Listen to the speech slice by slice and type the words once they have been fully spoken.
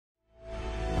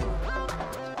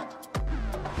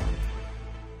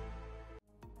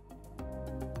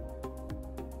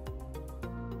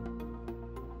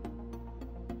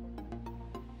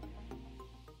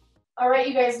All right,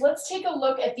 you guys, let's take a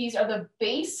look at these are the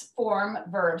base form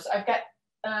verbs. I've got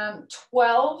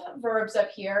 12 verbs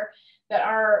up here that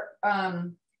are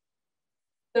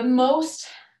the most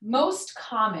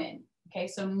common, okay?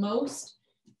 So most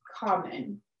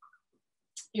common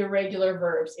irregular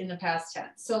verbs in the past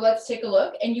tense. So let's take a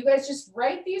look, and you guys just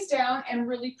write these down and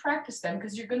really practice them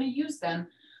because you're going to use them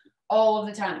all of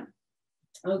the time.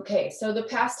 Okay, so the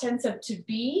past tense of to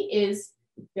be is,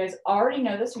 you guys already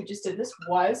know this, we just did this,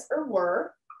 was or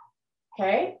were.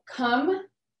 Okay, come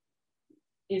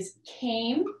is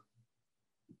came.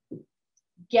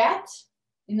 Get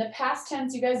in the past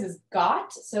tense, you guys, is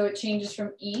got, so it changes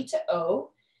from E to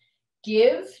O.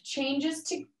 Give changes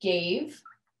to gave.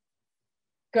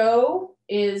 Go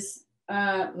is,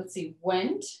 let's see,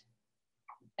 went.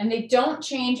 And they don't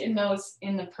change in those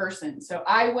in the person. So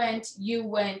I went, you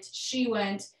went, she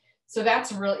went. So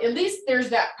that's really, at least there's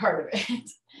that part of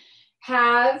it.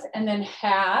 Have and then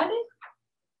had.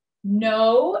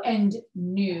 Know and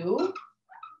knew.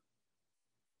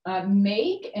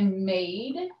 Make and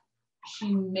made.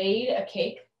 She made a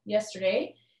cake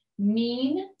yesterday.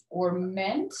 Mean or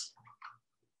meant.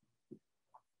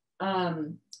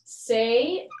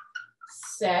 Say,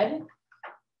 said.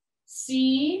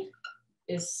 See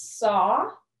is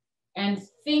saw, and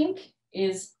think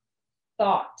is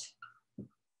thought.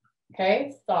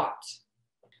 Okay, thought.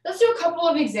 Let's do a couple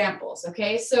of examples.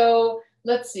 Okay, so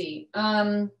let's see.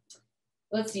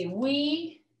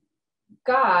 We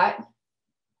got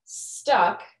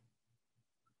stuck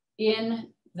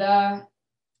in the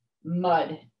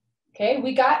mud. Okay,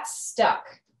 we got stuck.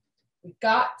 We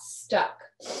got stuck.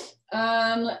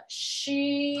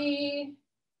 She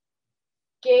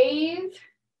gave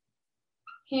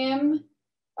him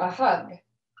a hug.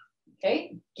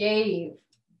 Okay, gave,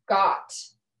 got.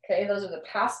 Okay, those are the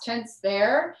past tense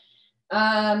there.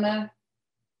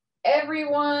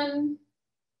 Everyone.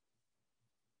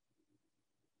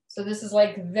 So this is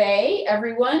like they,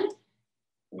 everyone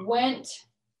went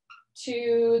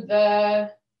to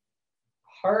the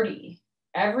party.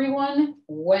 Everyone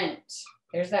went.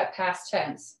 There's that past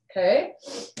tense. Okay.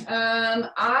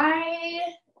 I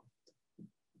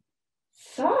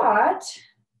thought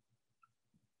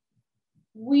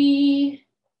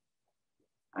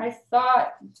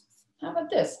how about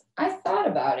this? I thought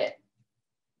about it.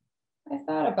 I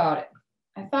thought about it.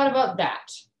 I thought about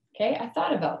that. Okay, I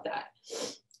thought about that.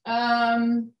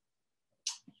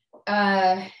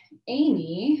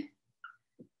 Amy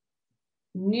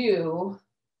knew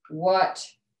what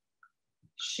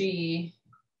she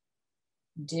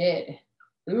did.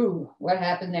 Ooh, what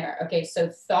happened there? Okay, so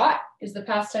thought is the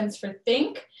past tense for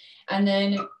think, and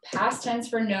then past tense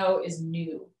for know is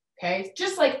knew. Okay,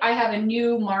 just like I have a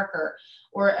new marker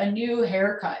or a new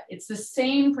haircut. It's the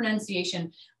same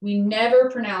pronunciation. We never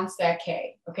pronounce that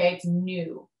K. Okay, it's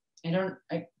new.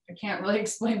 I can't really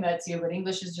explain that to you, but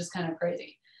English is just kind of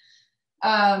crazy.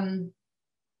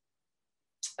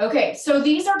 Okay, so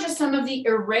these are just some of the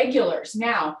irregulars.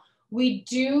 Now, we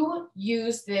do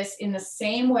use this in the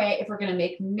same way if we're going to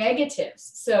make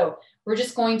negatives. So we're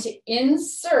just going to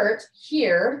insert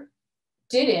here,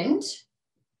 didn't,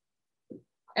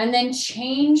 and then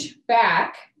change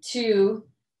back to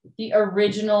the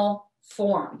original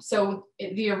form. So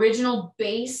the original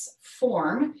base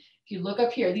form, if you look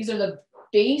up here, these are the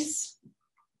base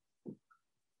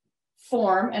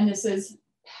form, and this is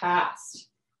past.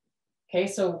 Okay,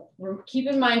 so keep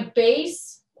in mind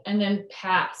base and then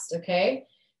past, okay?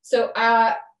 So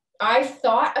I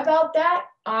thought about that.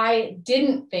 I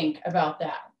didn't think about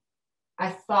that. I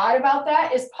thought about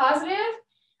that is positive.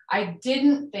 I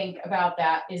didn't think about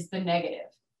that is the negative,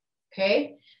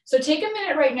 okay? So take a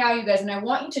minute right now, you guys, and I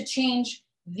want you to change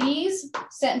these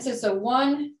sentences. So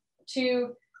 1,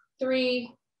 2,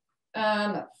 3,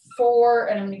 4,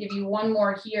 and I'm going to give you one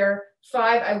more here.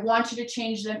 5, I want you to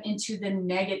change them into the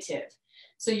negative.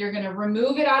 So you're going to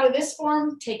remove it out of this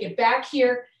form, take it back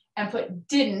here, and put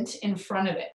didn't in front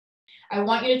of it. I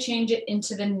want you to change it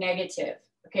into the negative.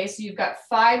 Okay, so you've got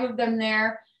 5 of them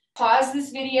there. Pause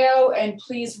this video and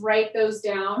please write those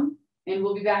down, and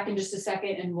we'll be back in just a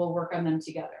second and we'll work on them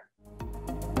together.